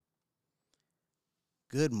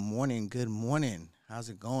Good morning. Good morning. How's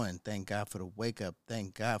it going? Thank God for the wake up.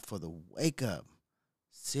 Thank God for the wake up.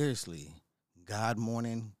 Seriously, God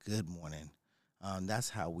morning, good morning. That's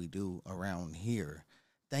how we do around here.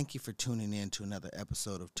 Thank you for tuning in to another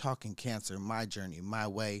episode of Talking Cancer, My Journey, My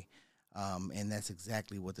Way. And that's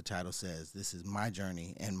exactly what the title says. This is my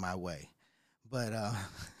journey and my way. But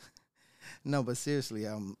no, but seriously,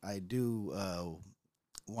 I do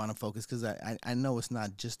want to focus because I know it's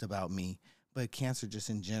not just about me, but cancer just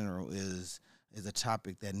in general is a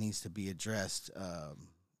topic that needs to be addressed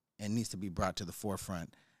and needs to be brought to the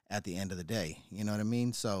forefront at the end of the day. You know what I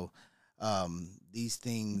mean? So these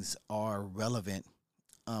things are relevant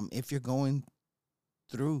if you're going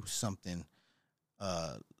through something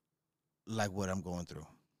uh, like what I'm going through.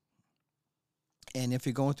 And if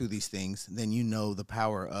you're going through these things, then you know the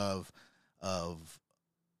power of the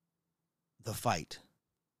fight.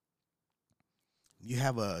 You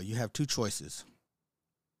have two choices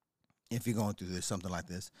if you're going through something like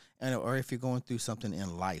this, and or if you're going through something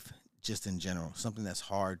in life, just in general, something that's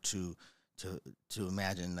hard to to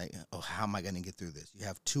imagine. Like, oh, how am I going to get through this? You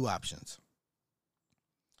have two options.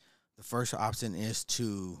 The first option is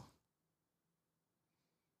to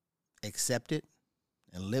accept it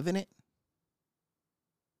and live in it,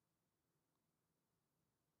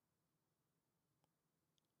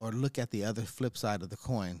 or look at the other flip side of the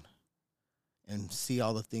coin and see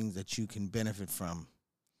all the things that you can benefit from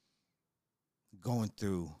going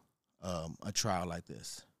through a trial like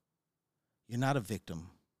this. You're not a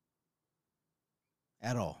victim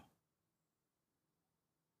at all.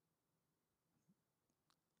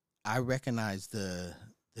 I recognize the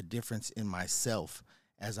difference in myself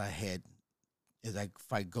as I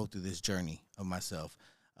fight go through this journey of myself,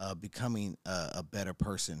 becoming a better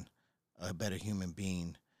person, a better human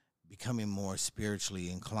being, becoming more spiritually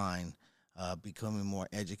inclined, becoming more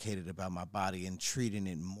educated about my body and treating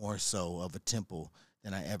it more so of a temple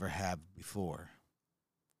than I ever have before.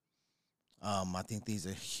 I think these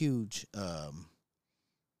are huge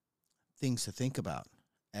things to think about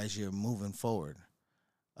as you're moving forward.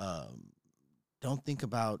 Um, don't think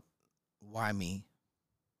about why me.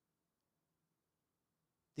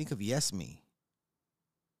 Think of yes me,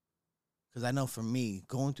 because I know for me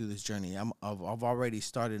going through this journey, I've already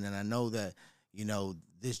started, and I know that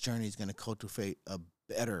this journey is going to cultivate a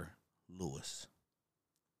better Lewis,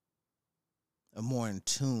 a more in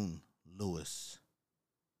tune Lewis,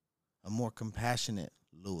 a more compassionate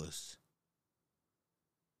Lewis.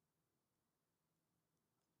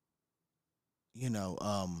 You know,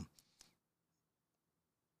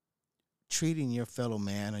 treating your fellow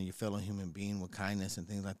man or your fellow human being with kindness and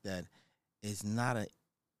things like that is not a.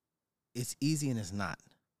 It's easy and it's not.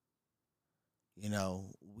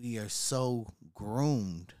 We are so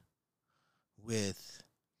groomed with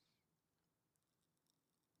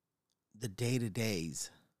the day to days,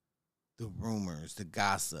 the rumors, the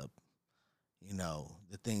gossip,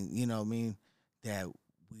 the thing, what I mean, that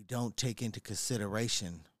we don't take into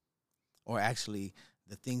consideration, or actually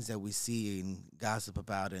the things that we see and gossip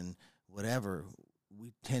about and whatever,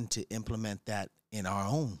 we tend to implement that in our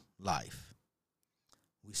own life.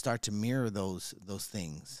 We start to mirror those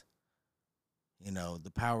things.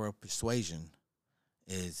 The power of persuasion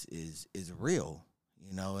is real,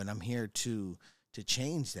 and I'm here to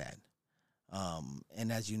change that.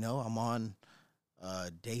 And as you know, I'm on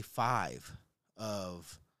day 5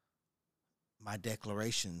 of my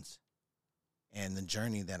declarations and the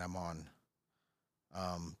journey that I'm on,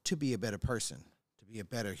 to be a better person, to be a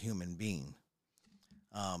better human being,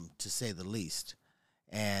 to say the least.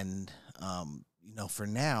 And for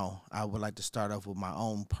now, I would like to start off with my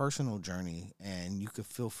own personal journey, and you could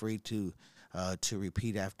feel free to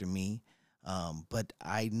repeat after me. But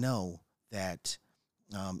I know that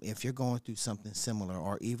if you're going through something similar,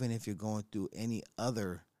 or even if you're going through any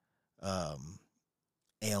other um,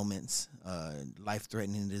 ailments,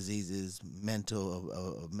 life-threatening diseases,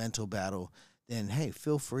 mental battle, then hey,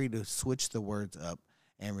 feel free to switch the words up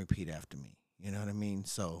and repeat after me. You know what I mean?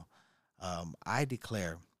 So I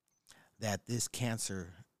declare that this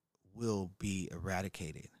cancer will be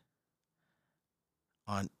eradicated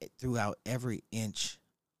on throughout every inch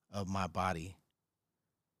of my body.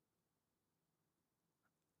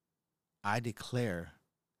 I declare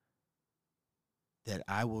that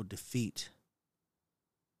I will defeat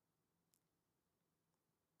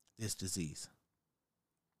this disease.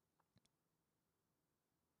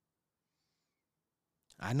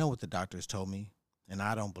 I know what the doctors told me, and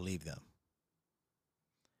I don't believe them.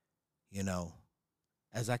 You know,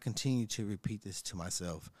 as I continue to repeat this to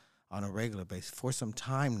myself on a regular basis for some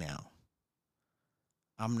time now,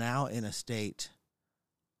 I'm now in a state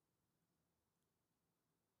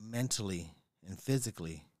mentally and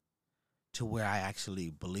physically to where I actually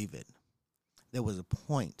believe it. There was a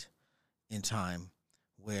point in time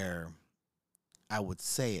where I would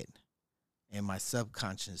say it and my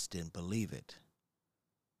subconscious didn't believe it.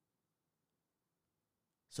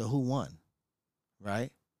 So who won,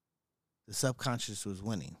 right? The subconscious was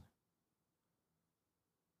winning.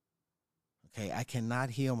 Okay, I cannot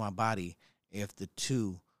heal my body if the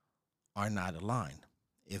two are not aligned.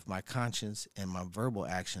 If my conscience and my verbal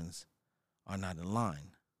actions are not in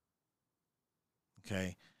line.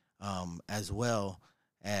 Okay, as well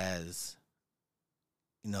as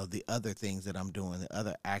the other things that I'm doing, the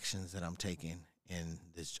other actions that I'm taking in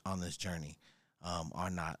this on this journey are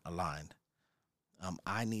not aligned.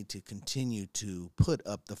 I need to continue to put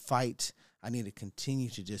up the fight. I need to continue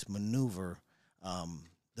to just maneuver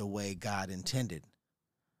the way God intended.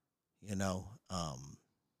 You know,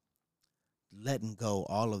 letting go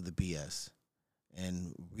all of the BS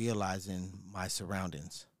and realizing my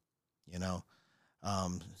surroundings. You know,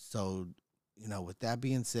 so with that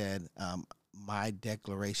being said, my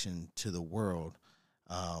declaration to the world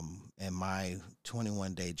and my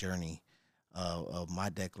 21-day journey of my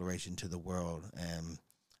declaration to the world and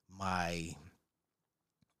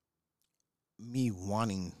me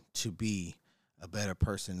wanting to be a better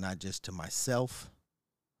person, not just to myself,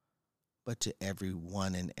 but to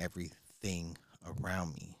everyone and everything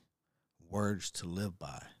around me. Words to live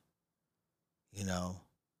by.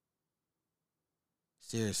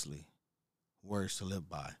 Seriously, words to live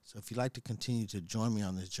by. So if you'd like to continue to join me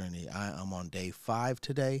on this journey, I am on day 5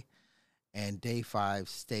 today. And day 5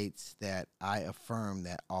 states that I affirm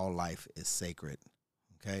that all life is sacred.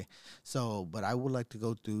 Okay. So, but I would like to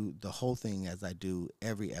go through the whole thing as I do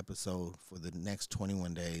every episode for the next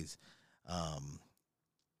 21 days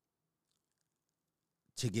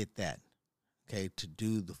to get that. Okay. To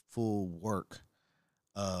do the full work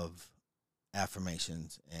of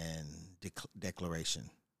affirmations and declaration.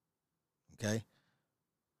 Okay.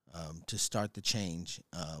 To start the change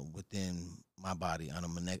within my body on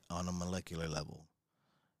a molecular level.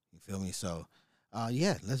 You feel me? So,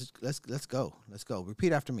 let's go. Let's go.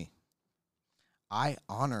 Repeat after me. I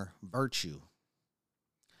honor virtue.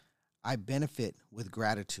 I benefit with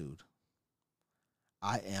gratitude.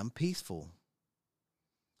 I am peaceful.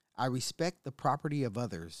 I respect the property of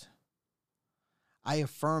others. I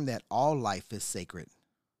affirm that all life is sacred.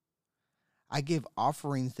 I give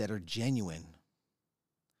offerings that are genuine.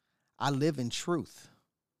 I live in truth.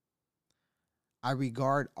 I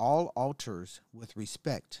regard all altars with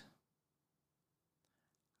respect.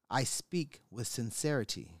 I speak with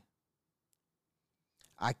sincerity.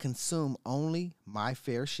 I consume only my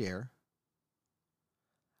fair share.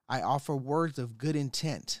 I offer words of good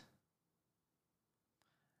intent.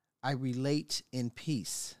 I relate in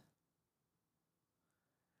peace.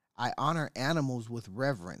 I honor animals with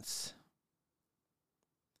reverence.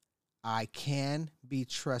 I can be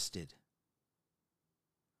trusted.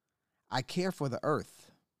 I care for the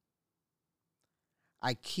earth.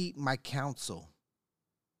 I keep my counsel.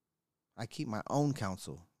 I keep my own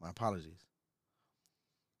counsel. My apologies.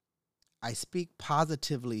 I speak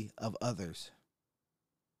positively of others.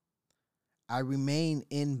 I remain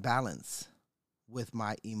in balance with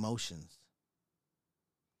my emotions.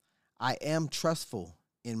 I am trustful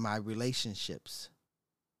in my relationships.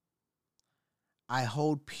 I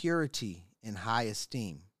hold purity in high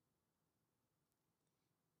esteem.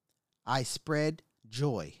 I spread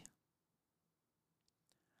joy.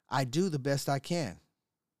 I do the best I can.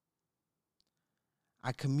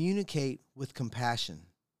 I communicate with compassion.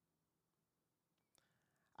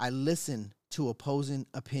 I listen to opposing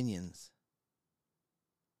opinions.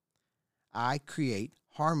 I create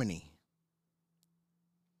harmony.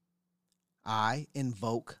 I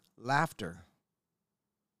invoke laughter.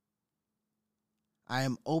 I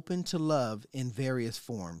am open to love in various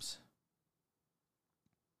forms.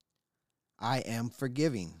 I am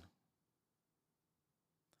forgiving.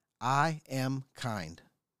 I am kind.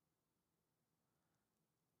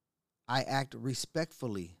 I act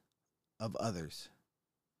respectfully of others.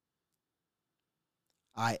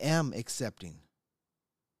 I am accepting.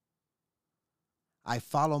 I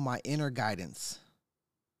follow my inner guidance.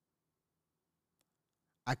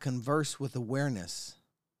 I converse with awareness.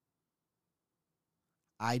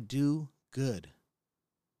 I do good.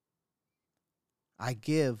 I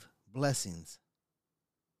give blessings.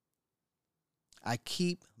 I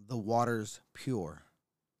keep the waters pure.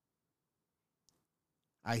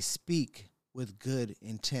 I speak with good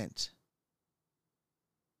intent.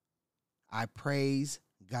 I praise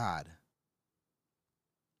God.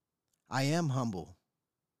 I am humble.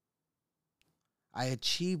 I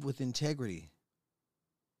achieve with integrity.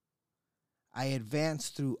 I advance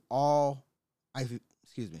through all I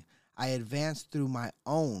excuse me. I advance through my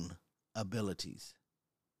own abilities.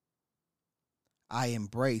 I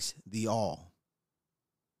embrace the all.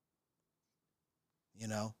 You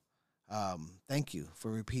know, thank you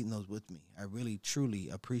for repeating those with me. I really truly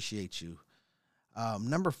appreciate you.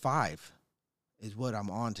 Number 5 is what I'm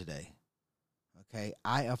on today. Okay,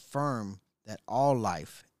 I affirm that all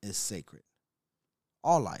life is sacred.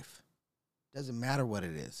 All life, doesn't matter what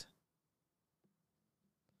it is.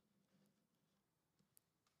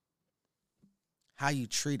 How you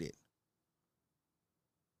treat it,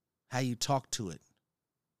 how you talk to it.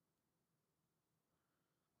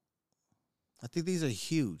 I think these are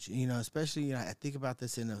huge, especially, I think about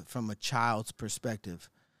this from a child's perspective,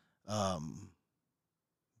 um,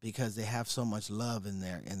 because they have so much love in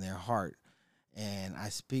their heart. And I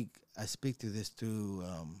speak through this through,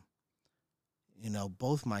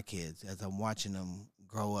 both my kids as I'm watching them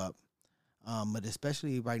grow up. But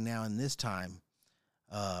especially right now in this time,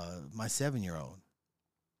 my 7-year old,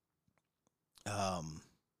 um,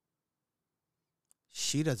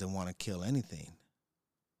 she doesn't want to kill anything.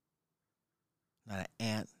 Not an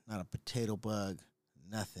ant, not a potato bug,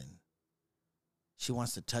 nothing. She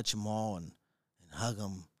wants to touch them all and hug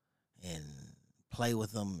them and play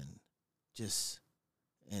with them and just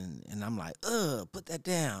and I'm like, ugh, put that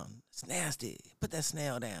down. It's nasty. Put that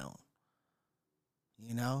snail down.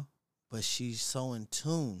 You know? But she's so in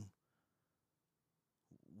tune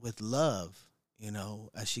with love,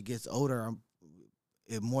 as she gets older,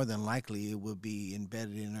 it more than likely it would be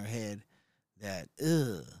embedded in her head that,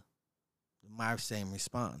 ugh, my same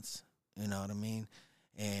response. You know what I mean?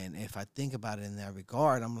 And if I think about it in that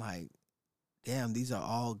regard, I'm like, damn, these are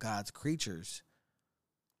all God's creatures.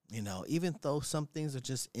 Even though some things are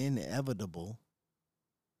just inevitable,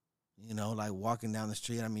 like walking down the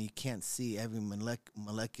street. I mean, you can't see every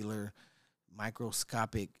molecular,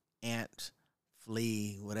 microscopic ant,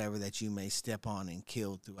 flea, whatever that you may step on and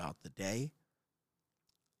kill throughout the day.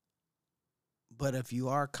 But if you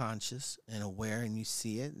are conscious and aware and you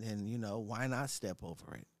see it, then, why not step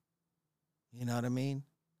over it? You know what I mean?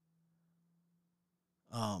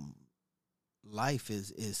 Um, Life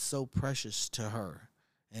is so precious to her,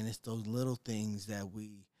 and it's those little things that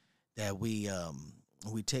we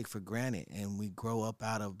take for granted and we grow up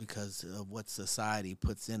out of because of what society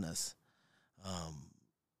puts in us. Um,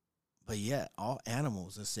 but yeah, all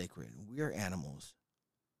animals are sacred. We are animals.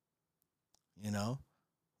 You know,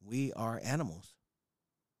 we are animals,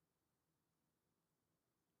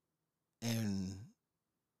 and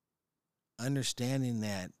understanding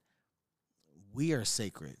that we are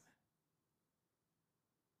sacred.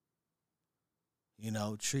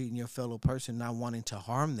 Treating your fellow person, not wanting to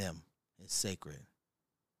harm them, is sacred.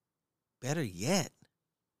 Better yet,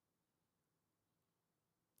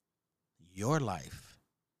 your life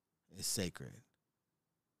is sacred.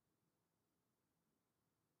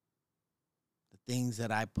 The things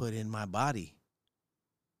that I put in my body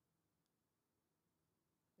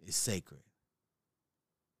is sacred.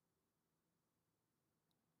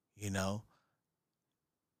 You know,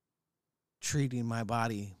 Treating my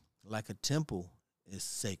body like a temple is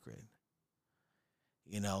sacred.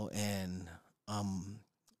 And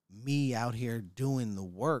me out here doing the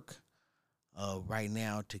work right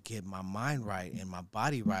now to get my mind right and my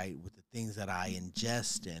body right with the things that I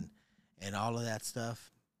ingest and all of that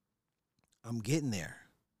stuff. I'm getting there.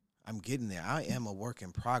 I'm getting there. I am a work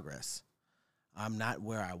in progress. I'm not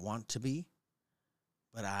where I want to be,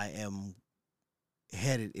 but I am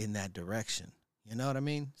headed in that direction. You know what I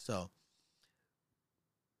mean? So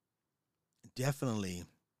definitely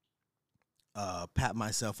pat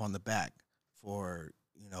myself on the back for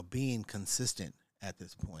being consistent at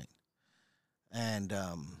this point and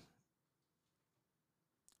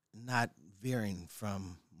not veering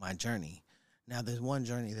from my journey. Now, there's one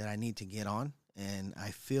journey that I need to get on, and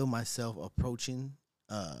I feel myself approaching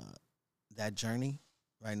uh, that journey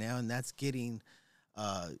right now, and that's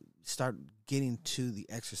start getting to the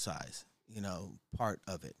exercise, part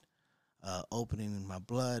of it. Opening my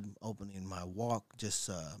blood, opening my walk, just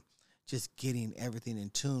getting everything in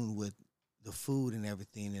tune with the food and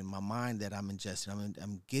everything in my mind that I'm ingesting.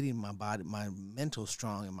 I'm getting my body, my mental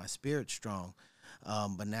strong and my spirit strong.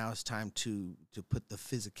 But now it's time to put the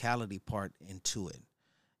physicality part into it,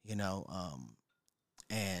 you know,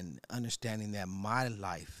 and understanding that my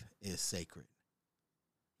life is sacred.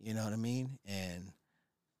 You know what I mean? And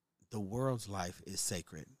the world's life is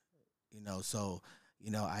sacred. So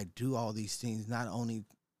I do all these things not only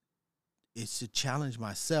it's to challenge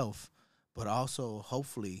myself, but also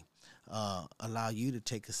hopefully allow you to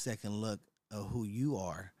take a second look of who you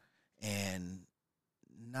are and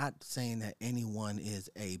not saying that anyone is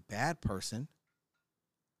a bad person,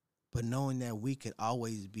 but knowing that we could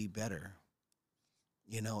always be better,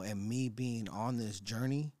 and me being on this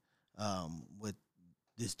journey with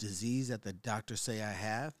this disease that the doctors say I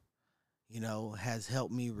have, has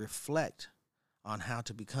helped me reflect on how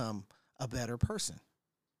to become a better person.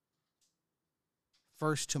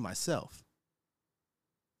 First to myself,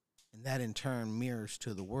 and that in turn mirrors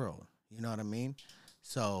to the world. You know what I mean?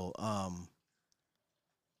 So,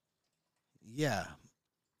 yeah,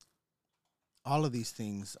 all of these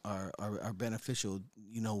things are beneficial.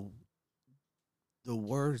 The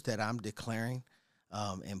words that I'm declaring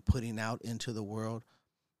and putting out into the world,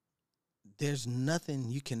 there's nothing,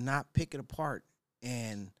 you cannot pick it apart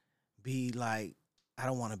and be like, I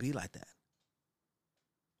don't want to be like that.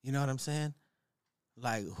 You know what I'm saying?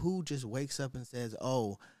 Like, who just wakes up and says,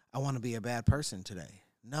 oh, I want to be a bad person today?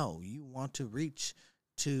 No, you want to reach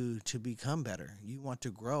to become better. You want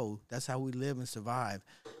to grow. That's how we live and survive.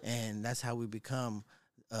 And that's how we become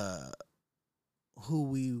who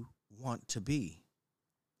we want to be.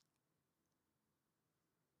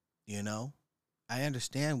 I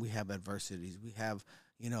understand we have adversities. We have,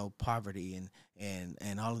 poverty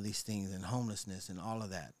and all of these things and homelessness and all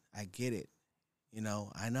of that. I get it.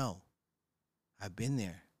 I know. I've been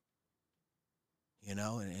there,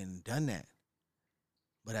 and done that.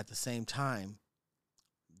 But at the same time,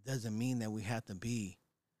 doesn't mean that we have to be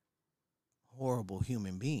horrible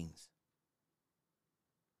human beings.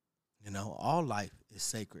 All life is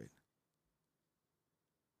sacred.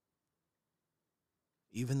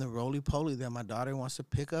 Even the roly-poly that my daughter wants to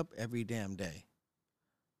pick up every damn day.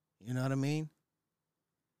 You know what I mean?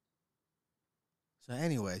 So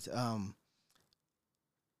anyways,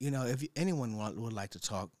 if anyone would like to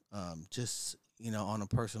talk, just, on a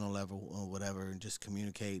personal level or whatever, and just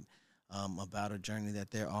communicate about a journey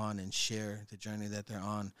that they're on and share the journey that they're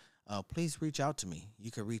on, please reach out to me.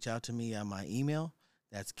 You can reach out to me on my email.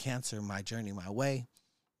 That's cancermyjourneymyway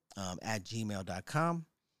at gmail.com.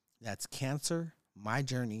 That's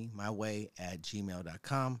cancermyjourneymyway at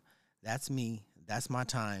gmail.com. That's me. That's my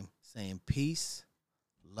time saying peace,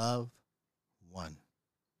 love, one.